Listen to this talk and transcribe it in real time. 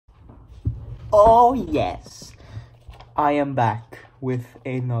Oh yes, I am back with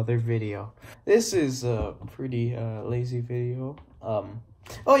another video. This is a pretty lazy video.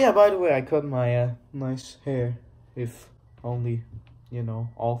 Oh yeah, by the way, I cut my nice hair. If only, you know,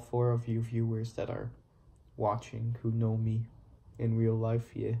 all 4 of you viewers that are watching who know me in real life,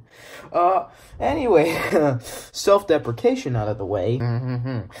 yeah. Anyway, self-deprecation out of the way.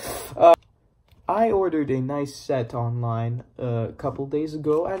 I ordered a nice set online a couple days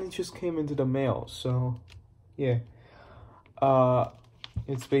ago, and it just came into the mail, so, yeah.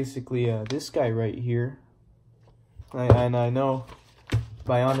 It's basically, this guy right here. And I know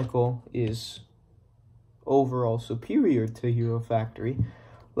Bionicle is overall superior to Hero Factory.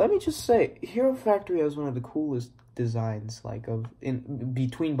 Let me just say, Hero Factory has one of the coolest designs, like,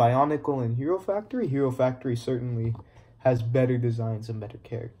 between Bionicle and Hero Factory. Hero Factory certainly has better designs and better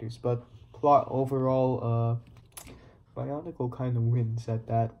characters, but plot overall, Bionicle kind of wins at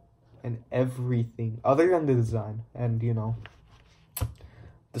that and everything other than the design and, you know,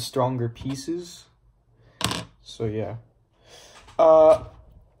 the stronger pieces. So yeah.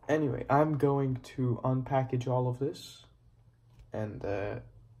 Anyway, I'm going to unpackage all of this, and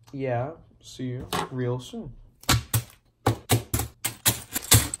yeah, see you real soon.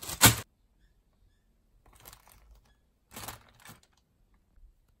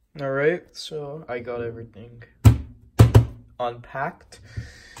 Alright, so I got everything unpacked,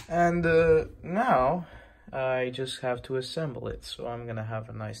 and now I just have to assemble it. So I'm gonna have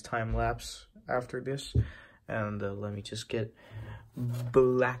a nice time lapse after this, and let me just get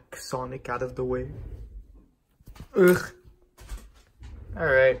Black Sonic out of the way. Ugh.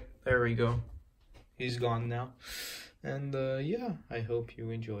 Alright, there we go. He's gone now. And yeah, I hope you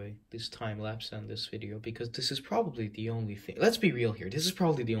enjoy this time lapse and this video, because this is probably the only thing, let's be real here, this is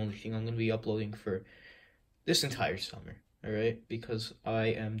probably the only thing I'm going to be uploading for this entire summer, alright? Because I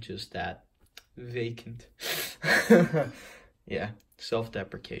am just that vacant. Yeah,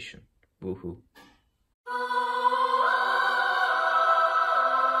 self-deprecation. Woohoo.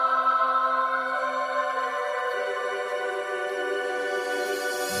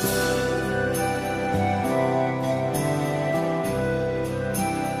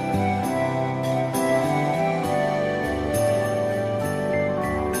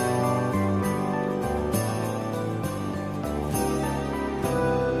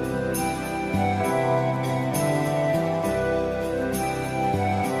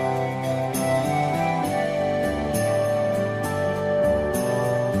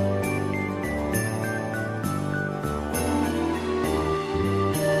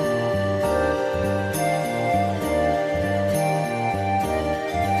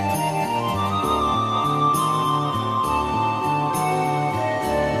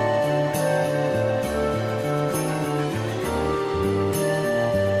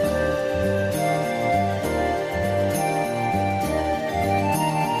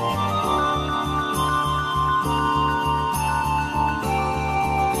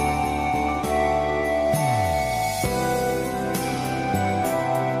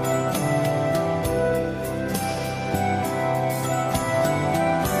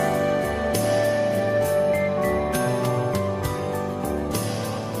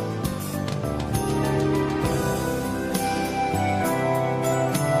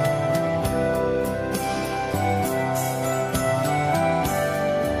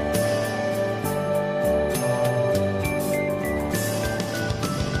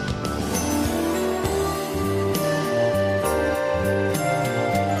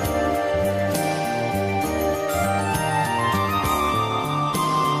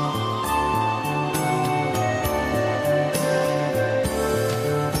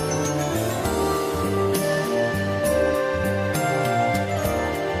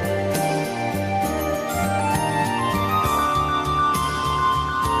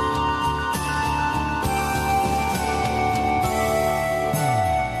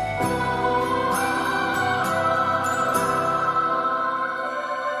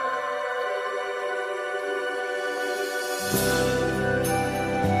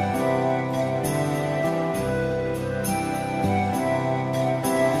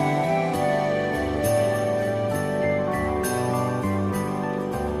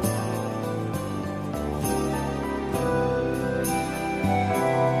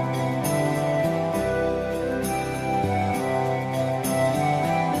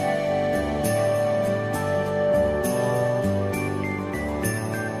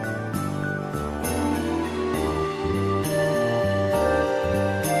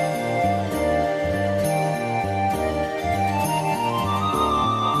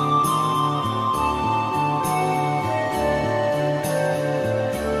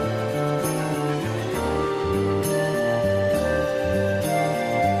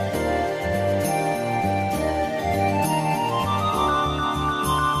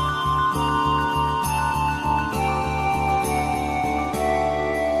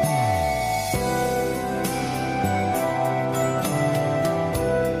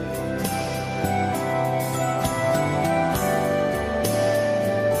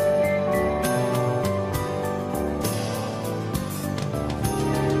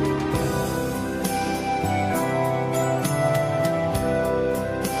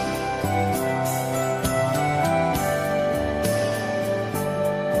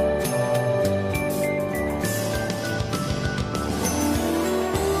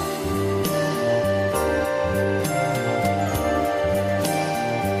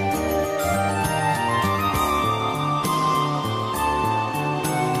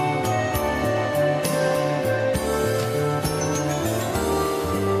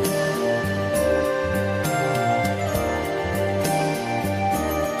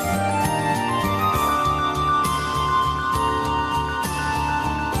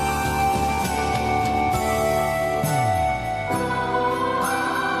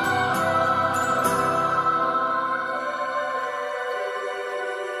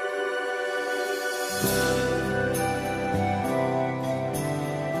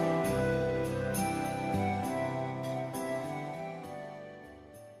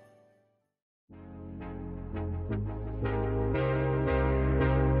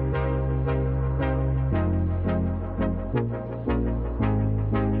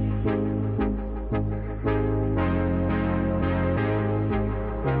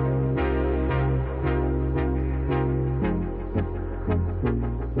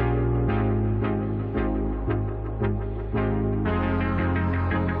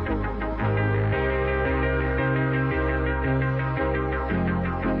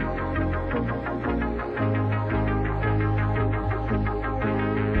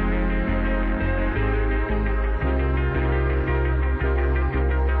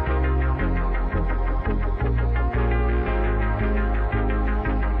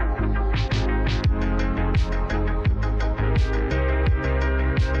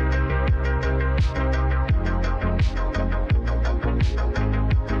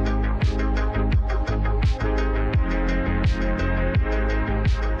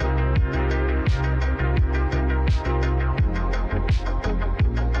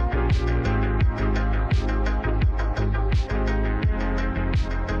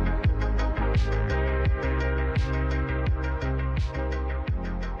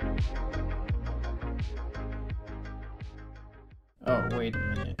 Oh, wait a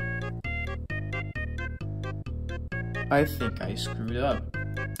minute. I think I screwed up.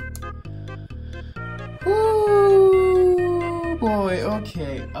 Ooh, boy,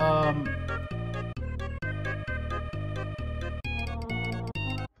 okay,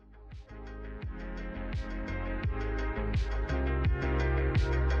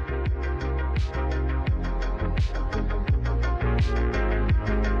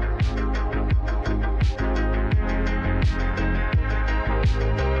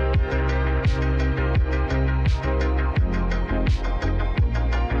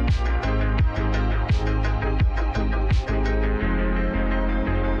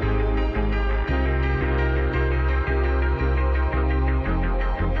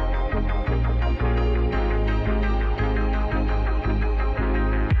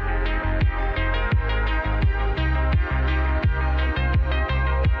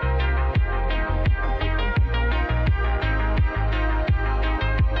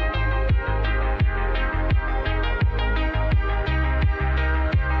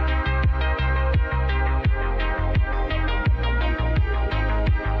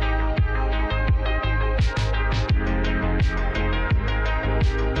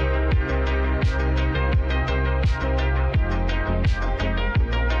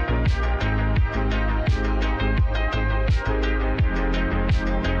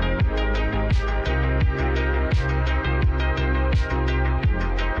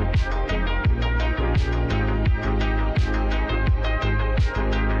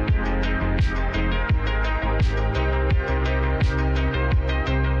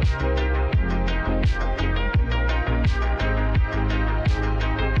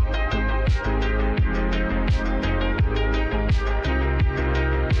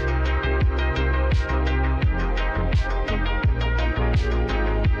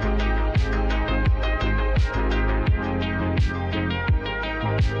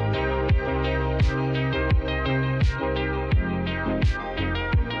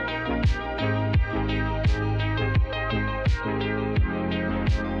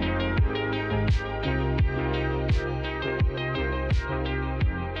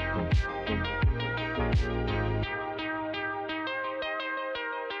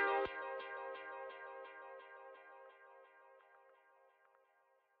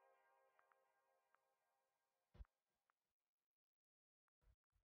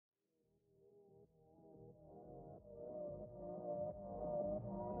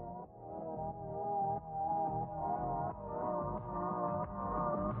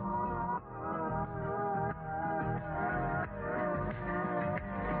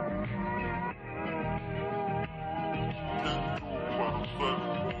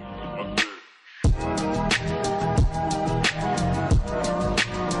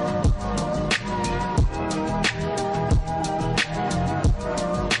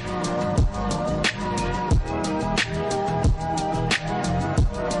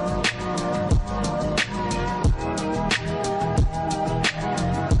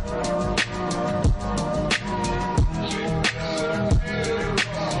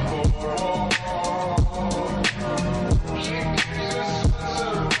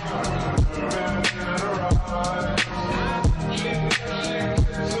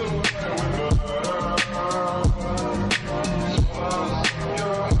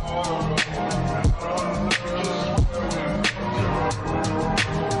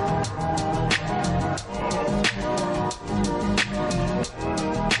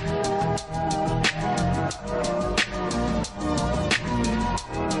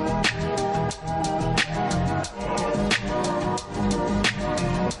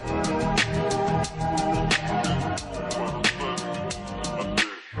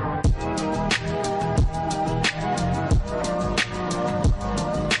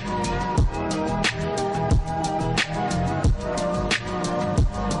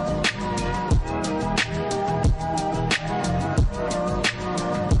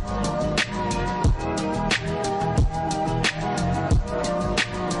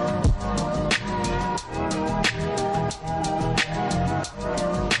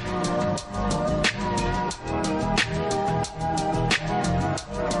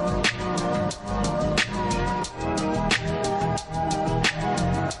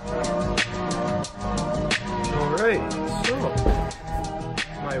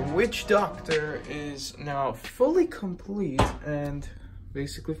 Witch Doctor is now fully complete and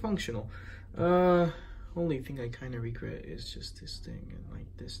basically functional. Only thing I kind of regret is just this thing and like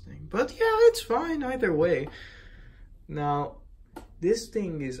this thing. But yeah, it's fine either way. Now, this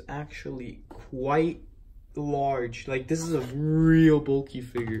thing is actually quite large. Like, this is a real bulky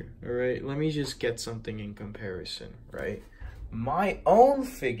figure, alright? Let me just get something in comparison, right? my own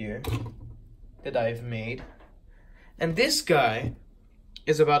figure that I've made. And this guy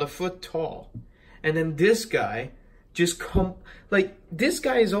is about 1 foot tall. And then this guy just this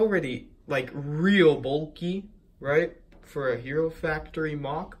guy is already like real bulky, right? For a Hero Factory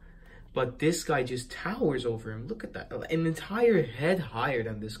mock. But this guy just towers over him. Look at that. An entire head higher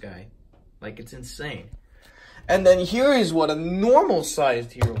than this guy. Like, it's insane. And then here is what a normal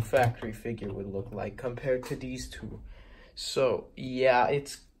sized Hero Factory figure would look like compared to these two. So, yeah,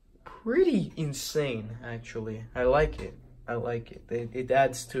 it's pretty insane, actually. I like it. I like it. It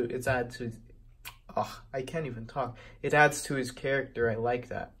adds to I can't even talk. It adds to his character. I like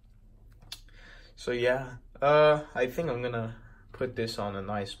that. So yeah, I think I'm gonna put this on a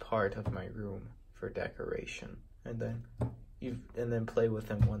nice part of my room for decoration, and then play with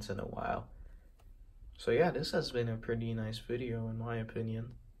him once in a while. So yeah, this has been a pretty nice video in my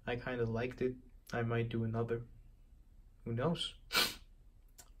opinion. I kind of liked it. I might do another. Who knows?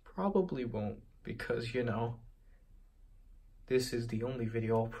 Probably won't, because you know, this is the only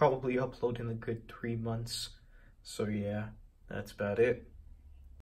video I'll probably upload in a good 3 months. So yeah, that's about it.